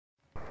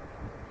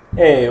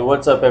Hey,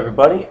 what's up,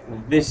 everybody?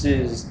 This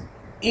is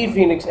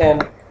ePhoenix,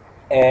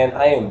 and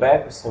I am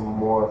back with some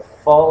more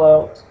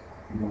Fallout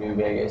New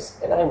Vegas,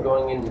 and I'm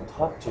going in to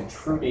talk to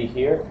Trudy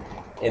here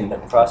in the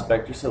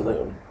Prospector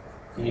Saloon.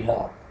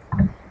 Yeehaw.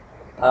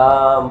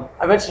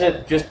 I mentioned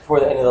it just before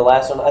the end of the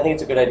last one. I think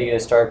it's a good idea to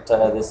start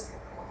this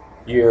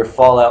year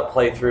Fallout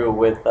playthrough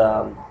with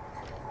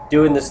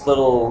doing this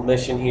little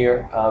mission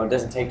here. It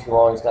doesn't take too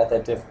long; it's not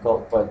that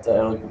difficult, but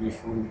it'll give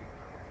you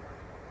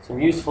some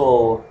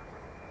useful,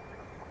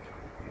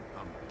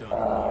 I'm done with your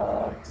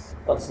uh, pranks.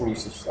 some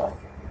useful stuff.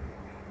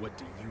 What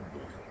do you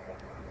want?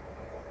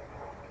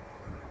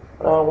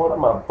 But I don't want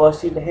him to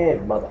bust you in the head,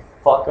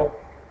 motherfucker.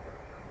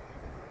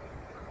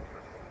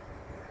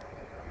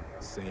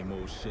 Same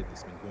old shit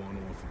that's been going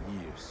on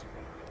for years.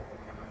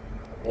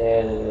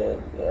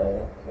 And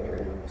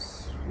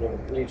there's no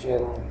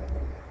Legion.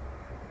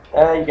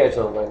 You guys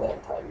will learn that in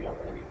time. You don't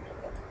really need to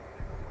know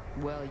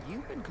that. Well,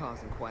 you've been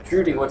causing quite a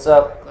Trudy, stir. what's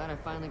up? Glad I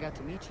finally got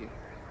to meet you.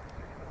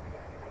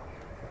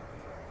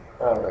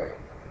 Alright.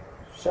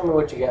 Show me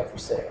what you got for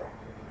sale.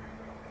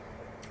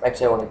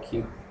 Actually, I want to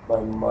keep my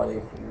money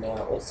for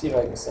now. Let's see if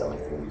I can sell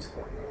anything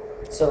useful.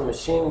 Sell the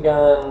machine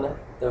gun,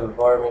 the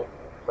varmint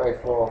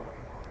rifle.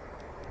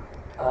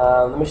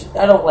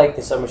 I don't like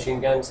the submachine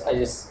guns. I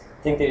just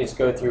think they just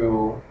go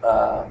through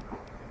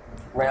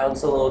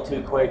rounds a little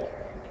too quick,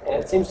 and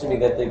it seems to me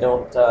that they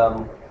don't.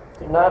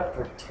 They're not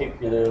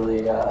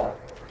particularly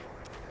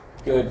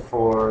good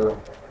for.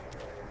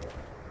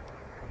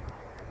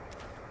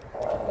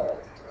 Uh,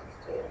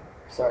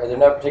 Sorry, they're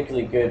not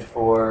particularly good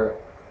for.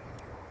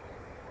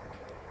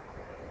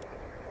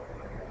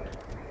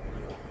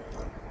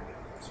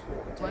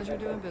 Pleasure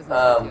doing business with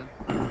Um,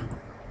 you.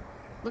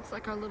 Looks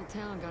like our little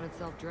town got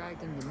itself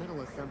dragged into the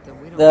middle of something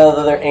we don't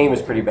their aim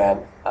is pretty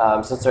bad.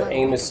 Since their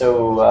aim is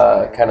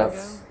so kind of,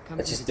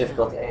 it's just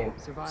difficult to aim.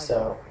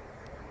 So,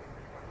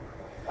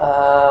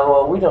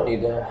 well, we don't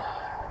need to.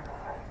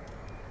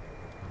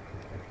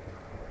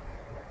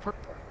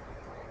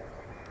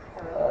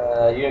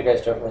 You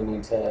guys don't really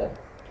need to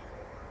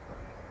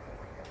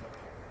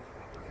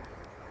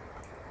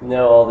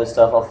know all this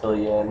stuff. I'll fill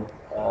you in.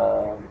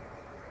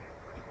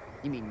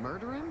 You mean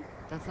murder him?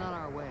 That's not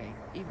our way.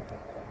 Even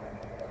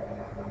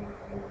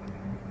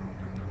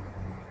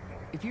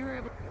if you were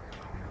able.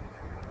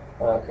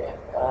 Okay.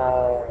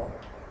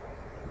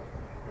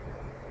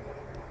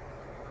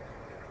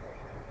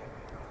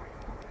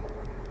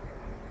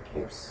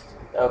 Oops.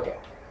 Okay.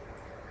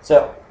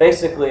 So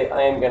basically,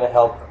 I am going to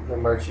help the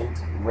merchant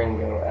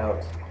Ringo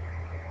out.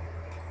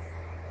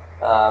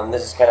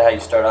 This is kind of how you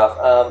start off,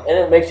 and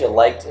it makes you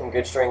liked in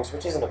Goodsprings,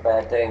 which isn't a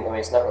bad thing. I mean,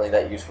 it's not really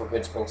that useful.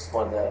 Goodsprings is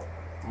one of the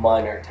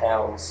minor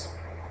towns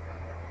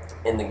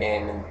in the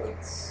game, and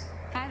it's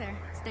Hi there.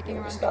 Sticking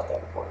around. just not that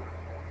important.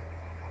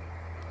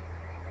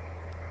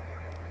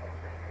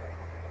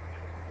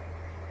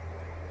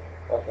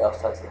 Okay, I'll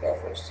talk to the guy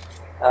first.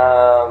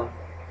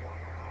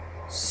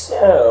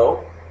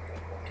 So,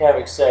 kind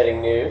of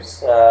exciting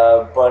news.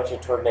 A bunch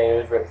of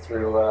tornadoes ripped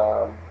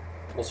through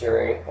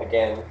Missouri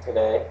again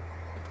today.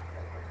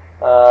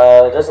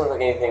 It doesn't look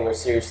like anything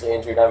was seriously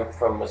injured. I'm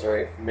from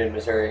Missouri, from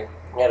mid-Missouri.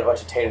 We had a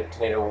bunch of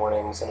tornado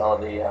warnings, and all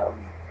the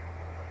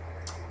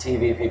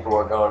TV people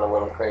were going a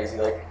little crazy.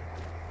 Like,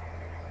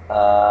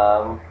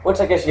 which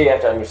I guess you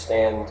have to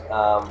understand.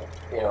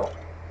 You know,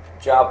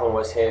 Joplin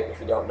was hit. If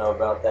you don't know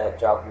about that,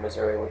 Joplin,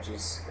 Missouri, which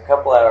is a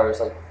couple hours,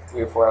 like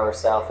 3 or 4 hours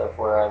south of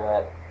where I'm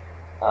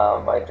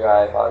at by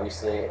drive,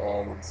 obviously,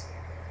 and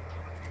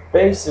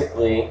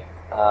basically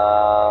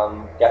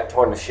got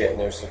torn to shit. And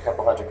there's a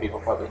couple hundred people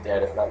probably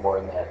dead, if not more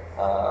than that.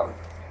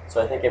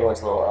 So I think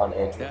everyone's a little on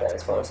edge with that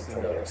as far as the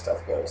tornado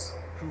stuff goes.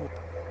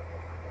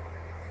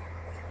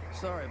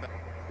 Sorry about.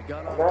 We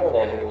got I'm off not to an a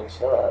enemy. bad.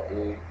 Chill out,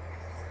 dude.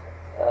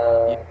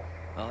 Uh,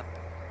 Uh,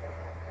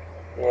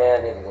 yeah,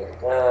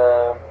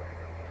 da-da-da-da-da.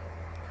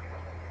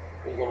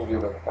 What are you gonna do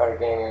about the powder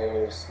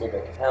gangers? Maybe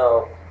I can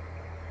help.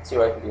 See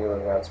what I can do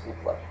around some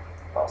people up.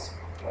 Awesome.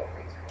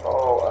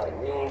 All I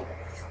need.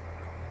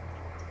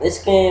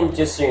 This game,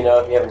 just so you know,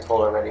 if you haven't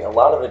told already, a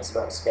lot of it's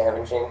about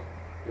scavenging.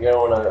 You're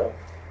gonna want to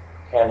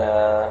kind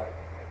of,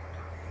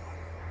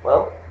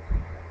 well,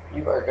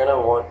 you are gonna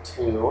want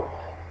to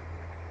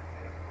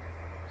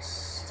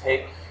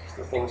take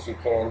the things you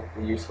can,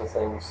 the useful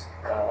things,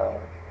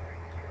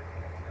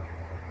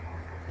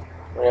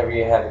 whenever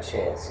you have a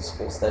chance, just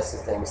because that's the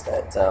things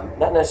that,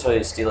 not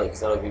necessarily steal it,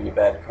 because that'll give you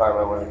bad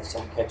karma, whether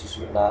someone catches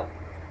you or not.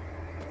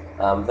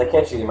 If they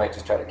catch you, they might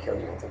just try to kill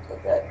you and things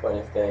like that. But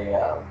if they,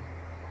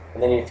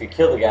 and then if you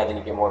kill the guy, then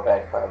you get more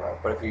bad karma.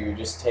 But if you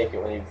just take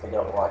it when you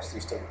don't watch, you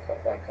still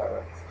get bad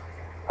karma.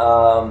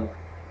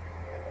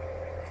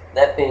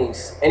 That being,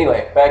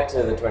 anyway, back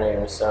to the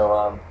tornadoes.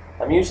 So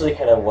I'm usually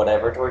kind of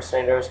whatever towards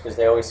tornadoes because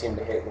they always seem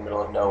to hit in the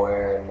middle of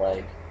nowhere and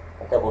like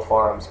a couple of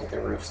farms get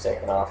their roofs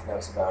taken off, and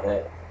that's about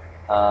it.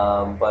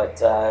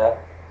 But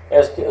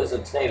it was a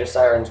tornado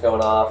sirens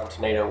going off and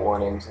tornado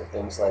warnings and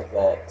things like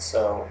that.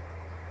 So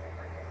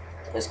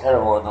it's kind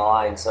of along the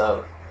lines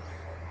of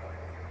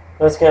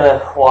let's kind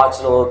of watch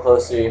it a little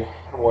closely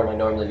more than I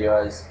normally do.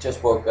 I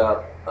just woke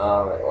up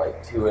at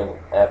like 2 in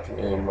the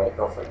afternoon. My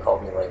girlfriend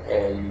called me like,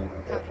 "Hey, you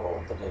be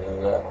careful." Da, da, da,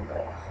 da. I'm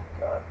like,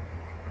 oh,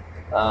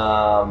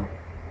 God.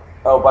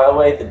 Oh, by the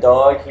way, the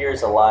dog here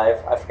is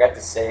alive. I forgot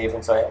to save,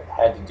 and so I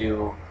had to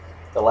do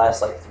the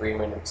last like 3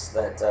 minutes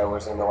that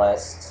was in the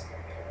last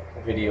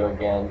video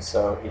again.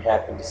 So he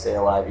happened to stay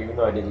alive, even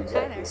though I did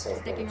exactly the same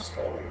thing. Just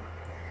kind of weird.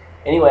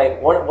 Anyway,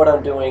 what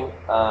I'm doing,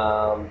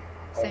 I'm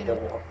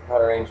doing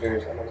Power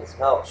Rangers. I'm in some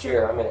help.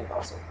 Sure, I'm in it.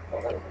 Awesome.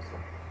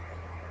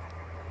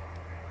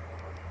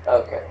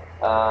 Okay.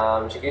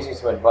 She gives me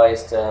some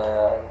advice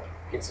to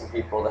get some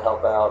people to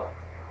help out.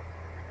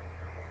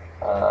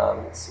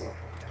 Let's see.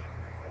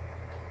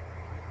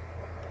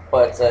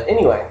 But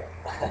anyway,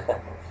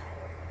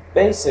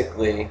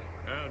 basically,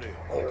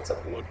 hey, what's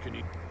up,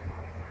 dude?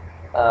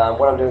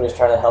 What I'm doing is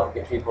trying to help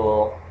get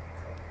people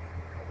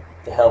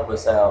to help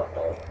us out.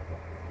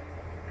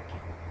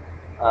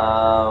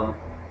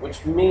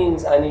 Which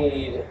means I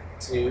need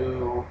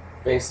to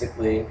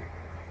basically,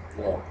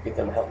 get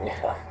them to help me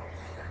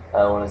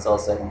out when it's all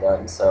said and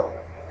done. So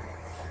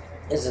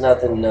this is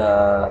nothing.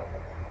 The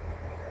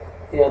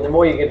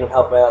more you get them to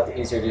help out, the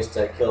easier it is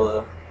to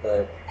kill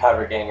the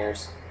powder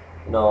gangers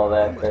and all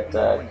that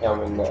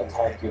come and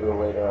attack you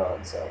later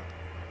on. So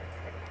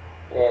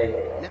yeah.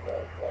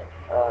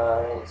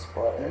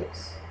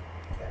 Supplies.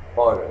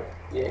 Barter.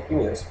 Yeah, give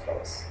me those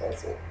supplies.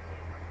 That's it.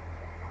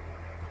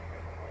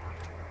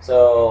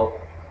 So,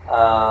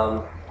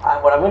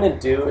 what I'm going to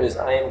do is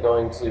I am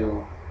going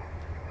to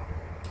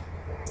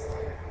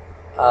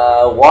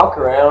walk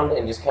around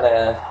and just kind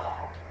of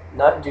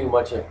not do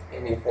much of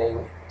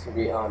anything, to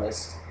be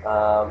honest,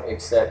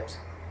 except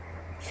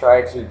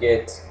try to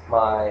get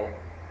my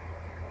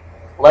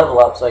level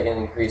up so I can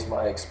increase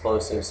my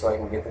explosives so I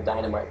can get the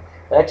dynamite.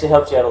 That actually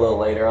helps you out a little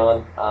later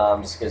on,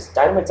 just because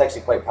dynamite's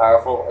actually quite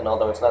powerful, and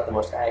although it's not the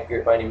most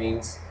accurate by any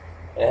means,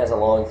 it has a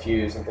long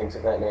fuse and things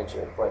of that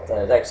nature, but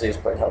it actually is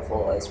quite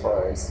helpful as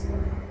far as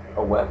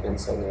a weapon.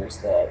 So there's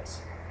that,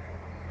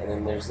 and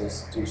then there's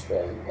this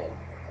douchebag again.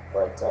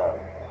 But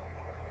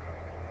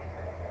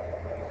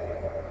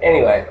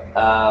anyway,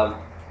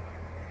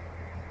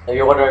 if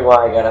you're wondering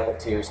why I got up at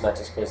 2, it's not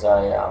just because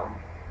I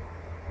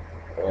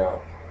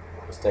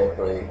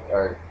mistakenly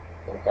or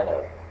kind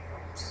of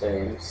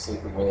stay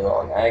sleeping really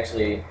long. I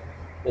actually,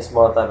 this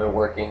month I've been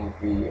working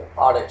the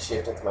audit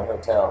shift at my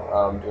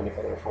hotel, doing a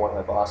favor for one of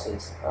my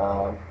bosses.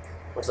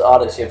 Which the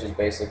audit shift is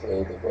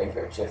basically the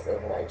graveyard shift, the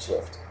overnight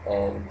shift.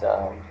 And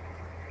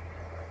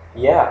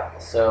yeah,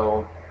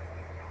 so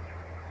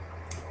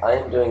I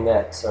am doing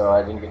that, so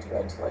I didn't get to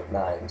bed until like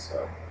 9,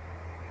 so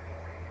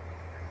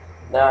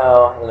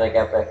now, and then I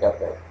got back up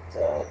at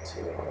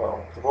 2.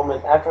 Well, the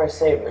woman, after I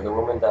saved her, the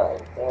woman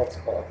died. That's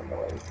kind of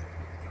annoying.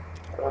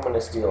 But I'm going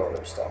to steal all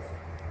her stuff.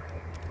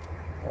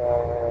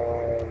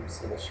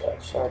 See the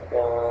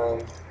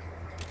shotgun,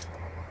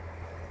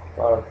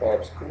 bottle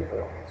caps,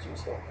 cleaver, as you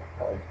say.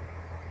 I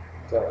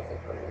don't think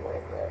I'm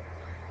going to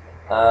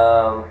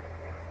that.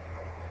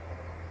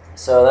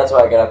 So that's why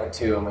I got up at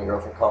 2, and my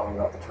girlfriend called me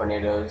about the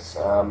tornadoes.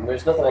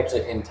 There's nothing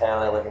actually in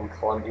town. I live in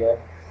Columbia,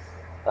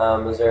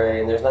 Missouri,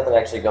 and there's nothing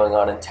actually going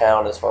on in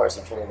town as far as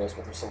the tornadoes,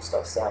 but there's some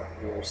stuff south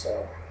of here,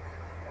 so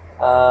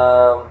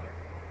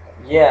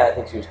yeah, I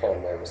think she was kind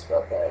of nervous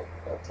about that,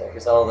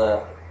 because all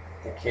the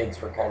kids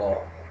were kind of,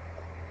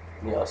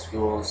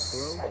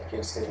 schools had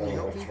kids taking their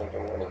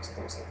tornado warnings and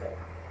things like that.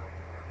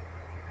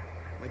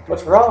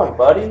 What's wrong,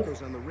 buddy?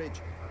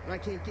 I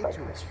can't get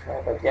to it.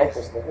 Crap, I got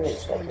this in the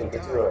ridge, I can't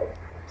get to it.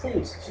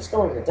 Please, she's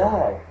going to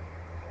die.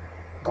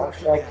 Why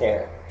should I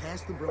care?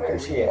 Where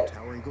is she at?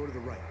 Tower and go to the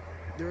right.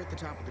 They're at the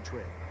top of the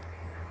trail.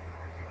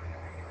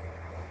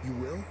 You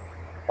will?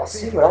 I'll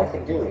see what I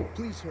can do.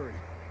 Please hurry.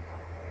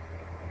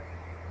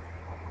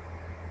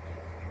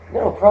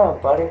 No problem,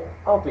 buddy.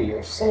 I'll be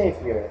your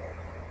savior.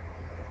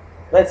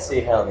 Let's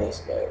see how this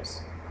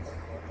goes.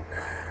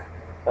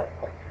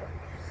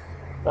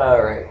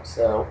 Alright,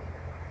 so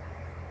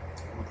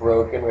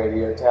broken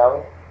radio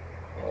tower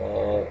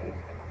and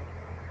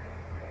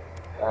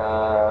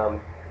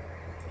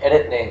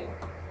edit name,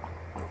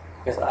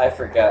 because I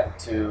forgot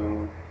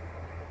to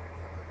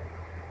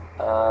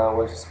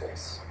where's the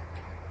space?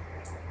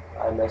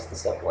 I messed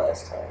this up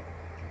last time.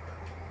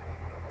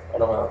 I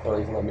don't know if it'll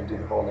even let me do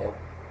the whole name.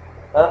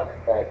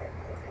 Right.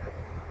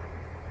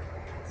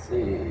 Let's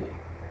see.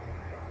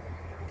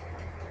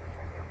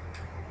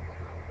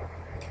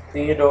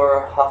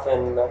 Theodore Huff.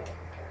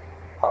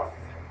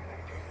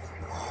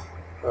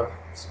 Oh,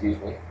 excuse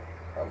me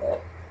on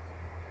that.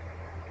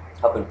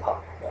 Huff and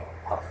Puff. No,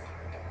 Puff.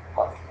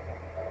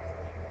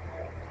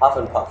 Huff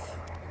and Puff.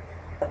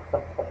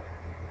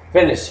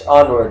 Finish.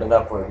 Onward and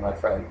upward, my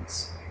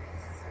friends.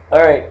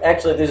 Alright,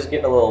 actually this is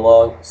getting a little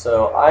long,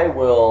 so I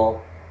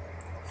will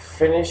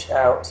finish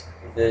out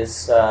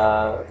this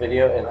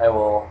video and I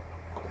will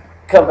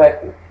come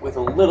back with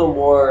a little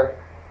more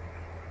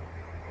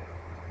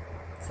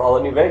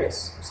Fallout New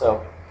Vegas.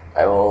 So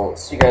I will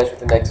see you guys with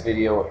the next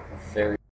video